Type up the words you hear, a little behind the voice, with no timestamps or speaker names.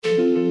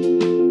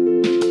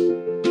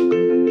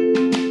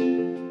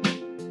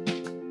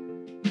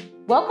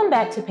Welcome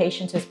back to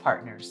Patients as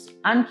Partners.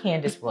 I'm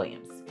Candace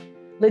Williams.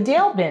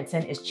 Liddell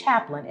Benson is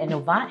chaplain at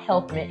Novant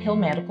Health Mint Hill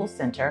Medical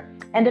Center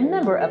and a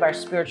member of our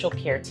spiritual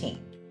care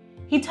team.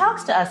 He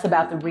talks to us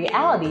about the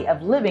reality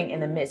of living in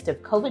the midst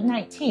of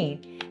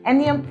COVID-19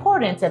 and the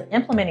importance of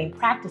implementing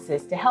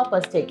practices to help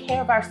us take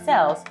care of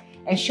ourselves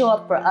and show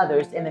up for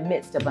others in the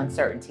midst of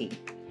uncertainty.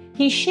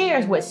 He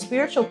shares what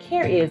spiritual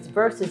care is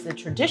versus the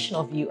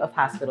traditional view of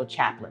hospital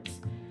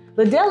chaplains.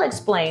 Liddell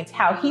explains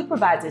how he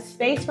provides a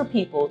space for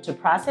people to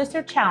process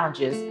their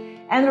challenges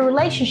and the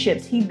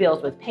relationships he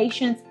builds with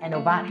patients and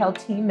Novant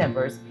Health team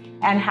members,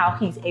 and how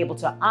he's able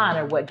to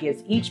honor what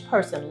gives each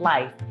person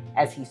life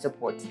as he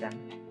supports them.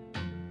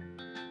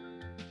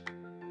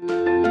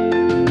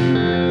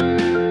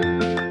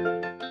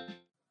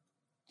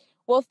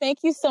 Well, thank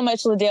you so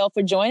much, Liddell,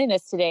 for joining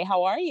us today.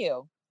 How are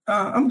you?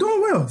 I'm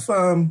doing well.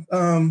 Within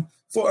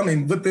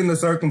the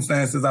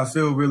circumstances, I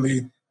feel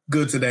really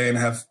good today and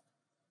have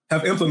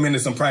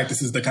implemented some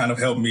practices to kind of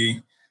help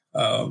me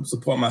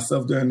support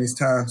myself during these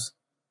times.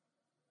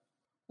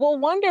 Well,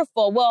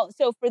 wonderful. Well,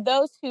 so for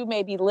those who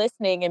may be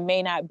listening and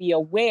may not be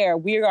aware,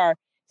 we are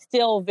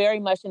still very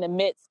much in the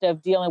midst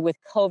of dealing with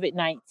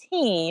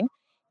COVID-19,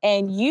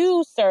 and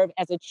you serve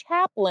as a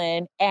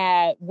chaplain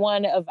at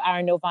one of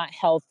our Novant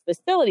Health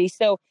facilities.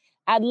 So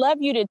I'd love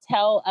you to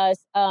tell us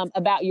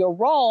about your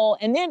role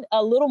and then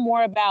a little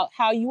more about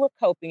how you are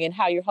coping and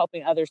how you're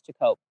helping others to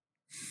cope.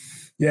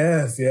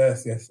 Yes. I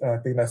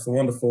think that's a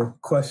wonderful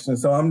question.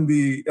 So I'm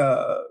the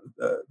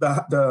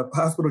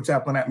hospital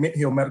chaplain at Mint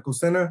Hill Medical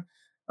Center,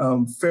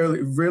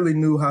 really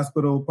new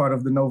hospital, part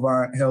of the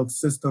Novant Health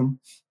system.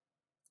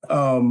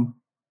 And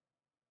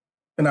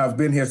I've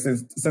been here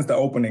since the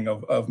opening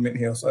of Mint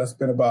Hill. So that's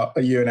been about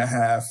a year and a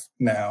half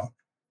now.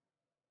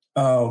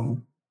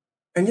 We're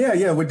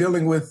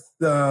dealing with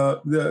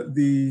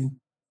the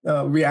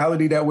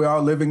reality that we are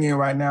living in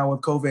right now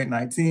with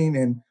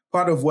COVID-19. And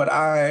part of what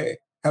I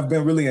have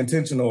been really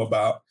intentional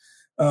about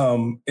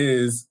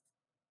is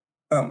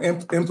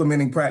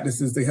implementing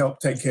practices to help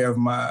take care of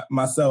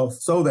myself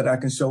so that I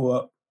can show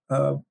up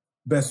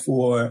best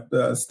for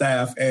the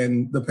staff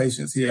and the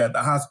patients here at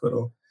the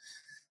hospital.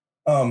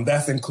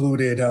 That's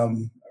included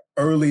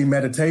early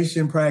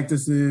meditation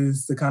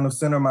practices to kind of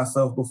center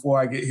myself before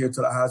I get here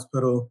to the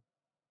hospital.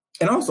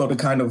 And also to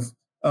kind of,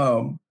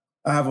 I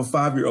have a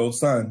 5-year-old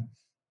son,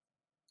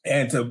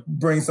 and to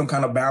bring some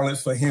kind of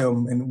balance for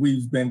him. And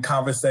we've been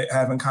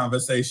having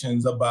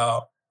conversations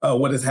about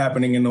what is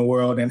happening in the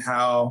world and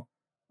how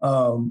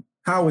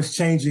it's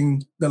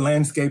changing the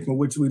landscape in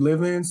which we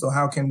live in. So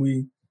how can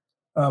we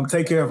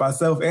take care of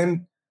ourselves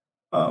and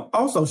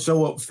also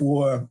show up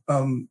for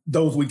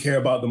those we care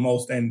about the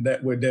most and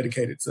that we're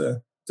dedicated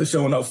to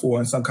showing up for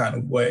in some kind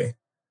of way.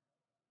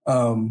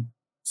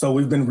 So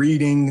we've been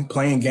reading,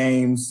 playing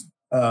games,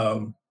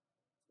 and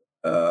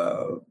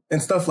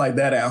stuff like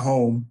that at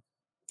home.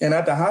 And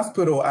at the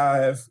hospital,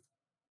 I've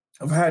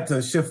had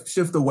to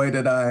shift the way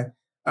that I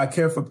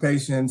care for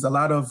patients. A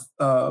lot of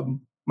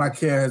my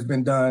care has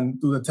been done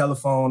through the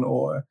telephone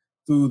or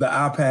through the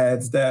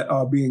iPads that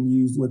are being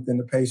used within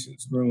the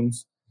patients'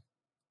 rooms.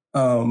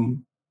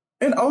 And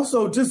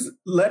also just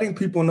letting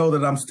people know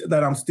that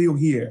I'm still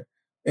here,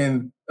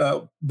 and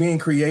being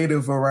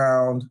creative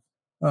around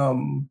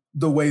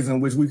the ways in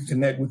which we can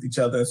connect with each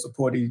other and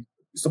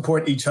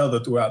support each other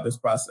throughout this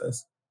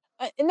process.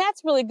 And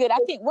that's really good. I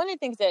think one of the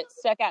things that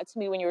stuck out to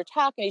me when you were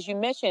talking is you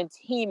mentioned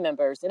team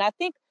members. And I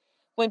think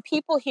when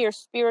people hear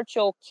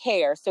spiritual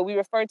care, so we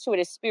refer to it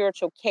as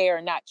spiritual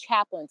care, not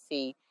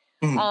chaplaincy.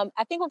 Mm-hmm.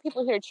 I think when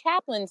people hear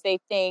chaplains, they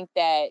think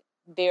that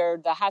they're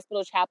the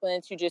hospital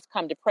chaplains who just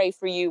come to pray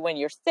for you when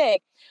you're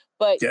sick.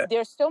 But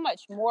There's so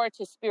much more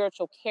to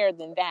spiritual care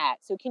than that.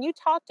 So can you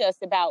talk to us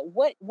about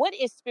what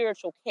is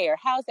spiritual care?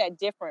 How is that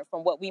different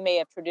from what we may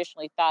have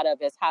traditionally thought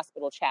of as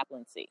hospital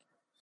chaplaincy?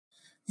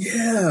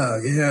 Yeah.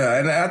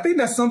 And I think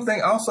that's something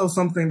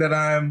that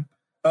I'm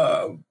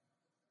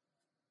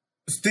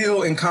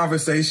still in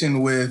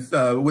conversation with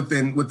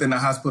within the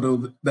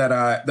hospital that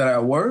I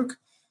work.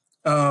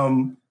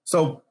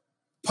 So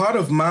part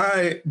of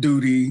my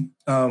duty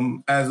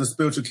as a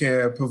spiritual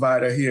care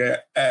provider here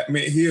at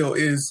Mint Hill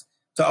is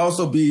to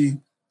also be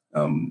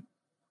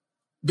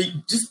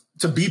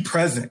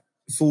present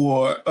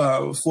for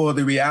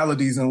the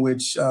realities in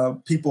which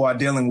people are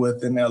dealing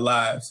with in their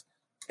lives,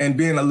 and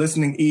being a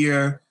listening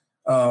ear,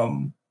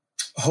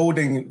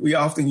 we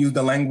often use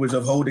the language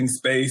of holding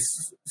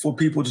space for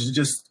people to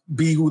just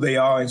be who they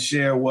are and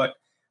share what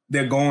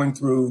they're going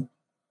through.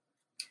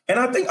 And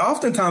I think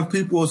oftentimes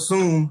people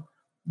assume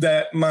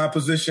that my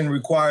position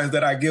requires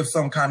that I give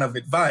some kind of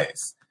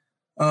advice.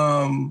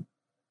 And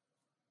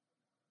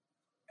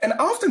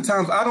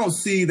oftentimes I don't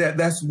see that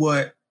that's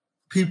what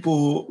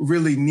people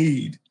really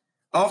need.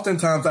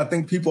 Oftentimes I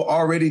think people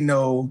already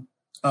know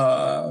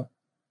how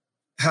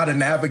to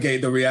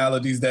navigate the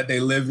realities that they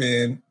live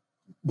in,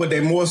 but they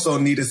more so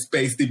need a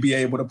space to be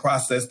able to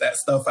process that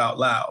stuff out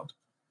loud.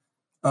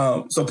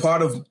 So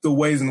part of the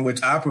ways in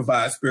which I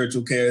provide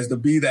spiritual care is to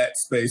be that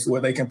space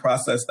where they can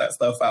process that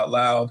stuff out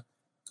loud.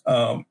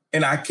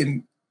 And I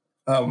can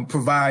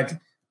provide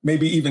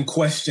maybe even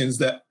questions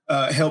that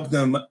help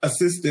them,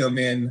 assist them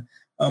in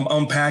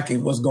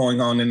unpacking what's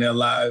going on in their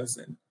lives.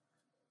 And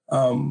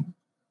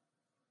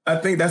I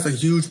think that's a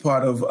huge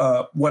part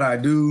of what I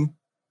do.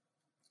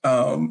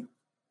 And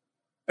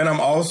I'm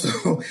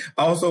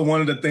also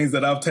one of the things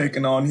that I've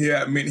taken on here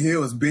at Mint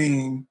Hill is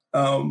being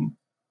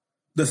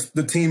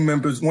the team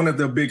members, one of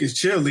their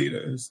biggest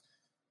cheerleaders.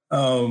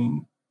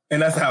 And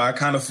that's how I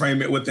kind of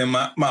frame it within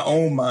my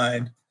own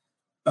mind.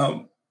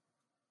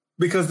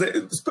 Because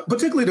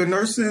particularly the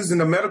nurses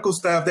and the medical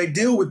staff, they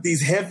deal with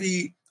these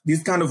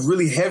kind of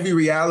really heavy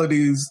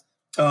realities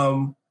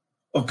of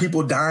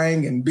people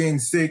dying and being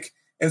sick.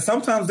 And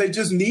sometimes they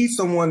just need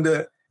someone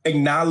to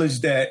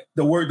acknowledge that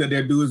the work that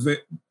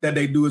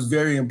they do is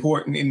very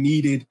important and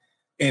needed,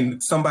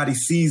 and somebody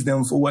sees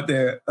them for what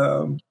the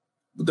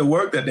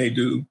work that they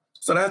do.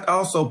 So that's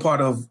also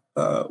part of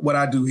what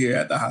I do here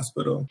at the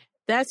hospital.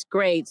 That's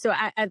great. So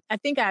I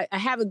think I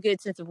have a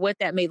good sense of what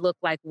that may look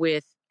like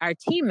with our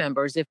team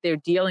members if they're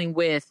dealing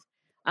with,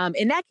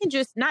 and that can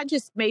just not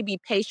just maybe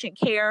patient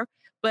care,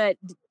 but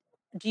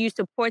do you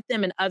support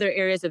them in other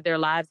areas of their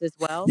lives as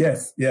well?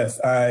 Yes.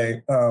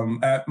 I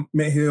at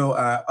Mint Hill,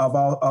 I've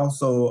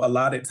also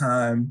allotted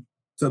time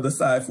to the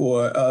side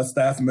for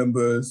staff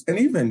members and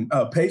even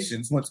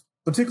patients,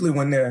 particularly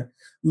when they're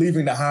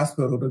leaving the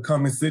hospital, to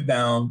come and sit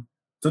down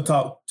to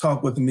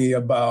talk with me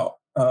about,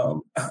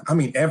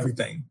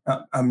 everything.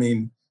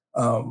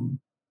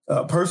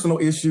 Personal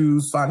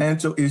issues,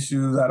 financial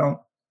issues.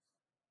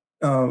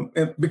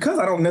 And because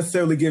I don't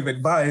necessarily give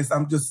advice,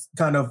 I'm just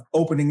kind of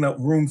opening up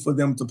room for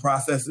them to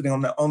process it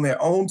on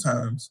their own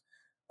terms.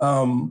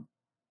 I've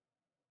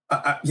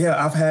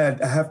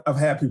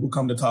had people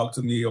come to talk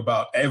to me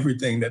about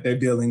everything that they're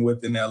dealing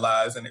with in their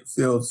lives, and it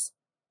feels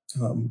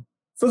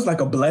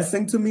like a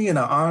blessing to me and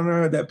an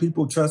honor that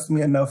people trust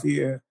me enough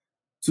here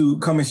to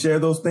come and share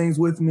those things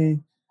with me.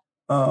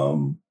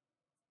 And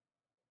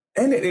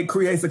it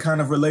creates a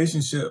kind of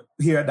relationship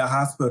here at the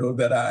hospital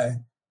that I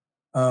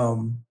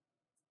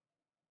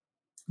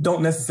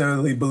don't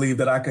necessarily believe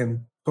that I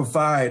can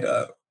provide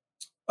a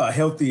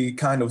healthy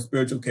kind of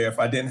spiritual care if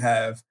I didn't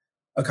have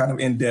a kind of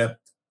in-depth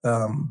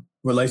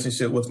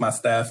relationship with my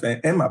staff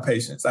and my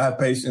patients. I have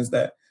patients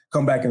that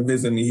come back and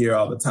visit me here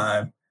all the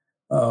time.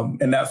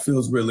 And that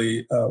feels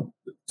really,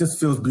 just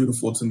feels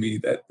beautiful to me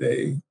that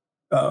they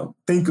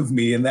think of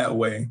me in that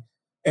way,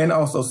 and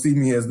also see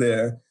me as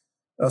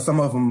some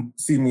of them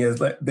see me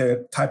as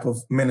their type of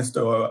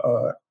minister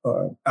or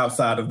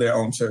outside of their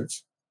own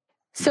church.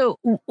 So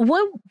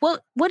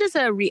what does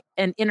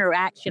an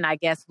interaction, I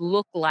guess,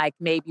 look like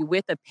maybe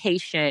with a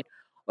patient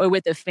or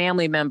with a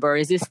family member?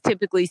 Is this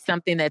typically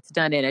something that's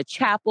done in a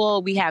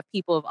chapel? We have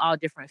people of all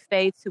different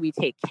faiths who we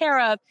take care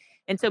of.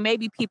 And so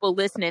maybe people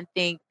listen and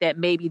think that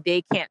maybe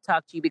they can't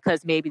talk to you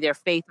because maybe their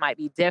faith might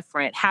be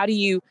different. How do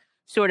you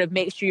sort of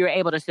make sure you're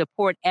able to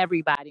support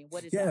everybody?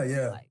 What is that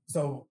look like?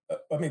 So,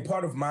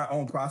 part of my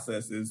own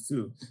process is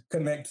to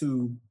connect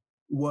to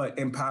what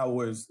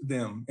empowers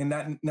them. And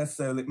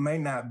that may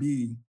not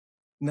be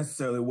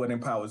necessarily what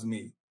empowers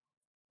me.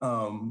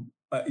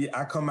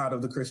 I come out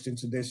of the Christian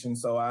tradition,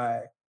 so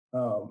I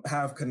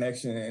have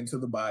connection into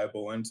the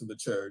Bible and to the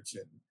church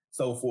and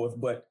so forth.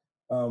 But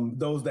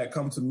those that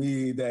come to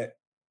me, that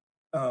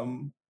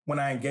when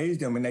I engage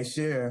them and they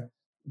share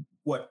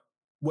what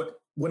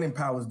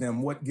empowers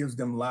them, what gives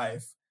them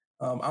life,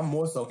 I'm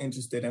more so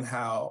interested in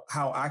how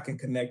I can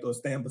connect or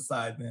stand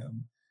beside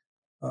them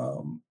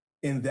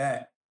in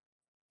that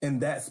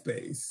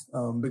space,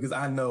 because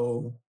I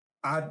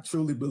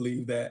truly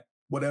believe that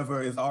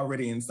whatever is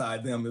already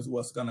inside them is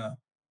what's gonna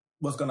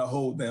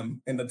hold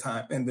them in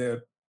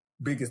their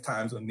biggest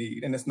times of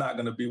need, and it's not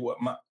gonna be what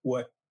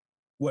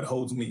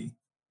holds me.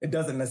 It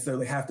doesn't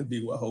necessarily have to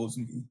be what holds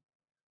me.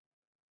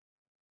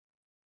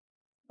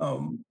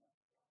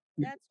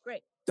 That's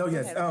great. So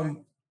yes.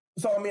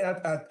 So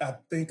I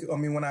think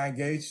when I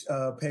engage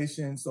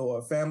patients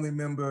or family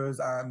members,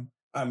 I'm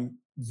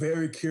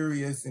very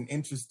curious and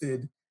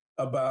interested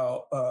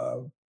about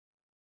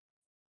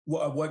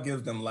what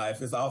gives them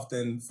life. It's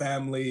often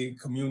family,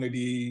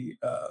 community,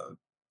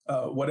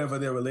 whatever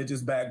their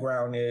religious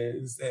background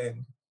is,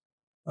 and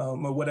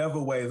or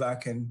whatever ways I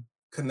can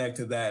connect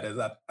to that, as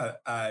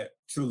I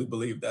truly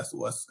believe that's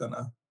what's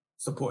gonna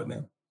support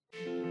them.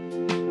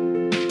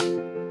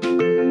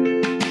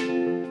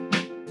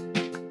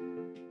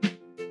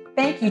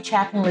 Thank you,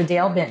 Chaplain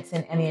Liddell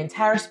Benson and the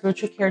entire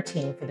spiritual care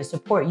team for the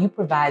support you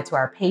provide to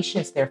our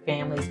patients, their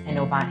families, and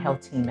Novant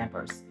Health team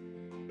members.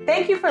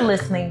 Thank you for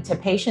listening to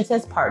Patients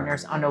as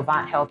Partners on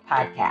Novant Health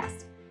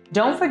Podcast.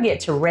 Don't forget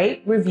to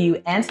rate,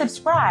 review, and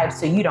subscribe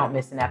so you don't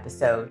miss an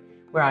episode.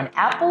 We're on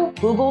Apple,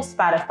 Google,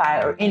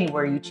 Spotify, or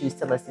anywhere you choose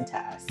to listen to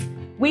us.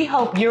 We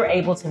hope you're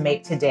able to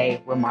make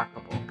today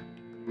remarkable.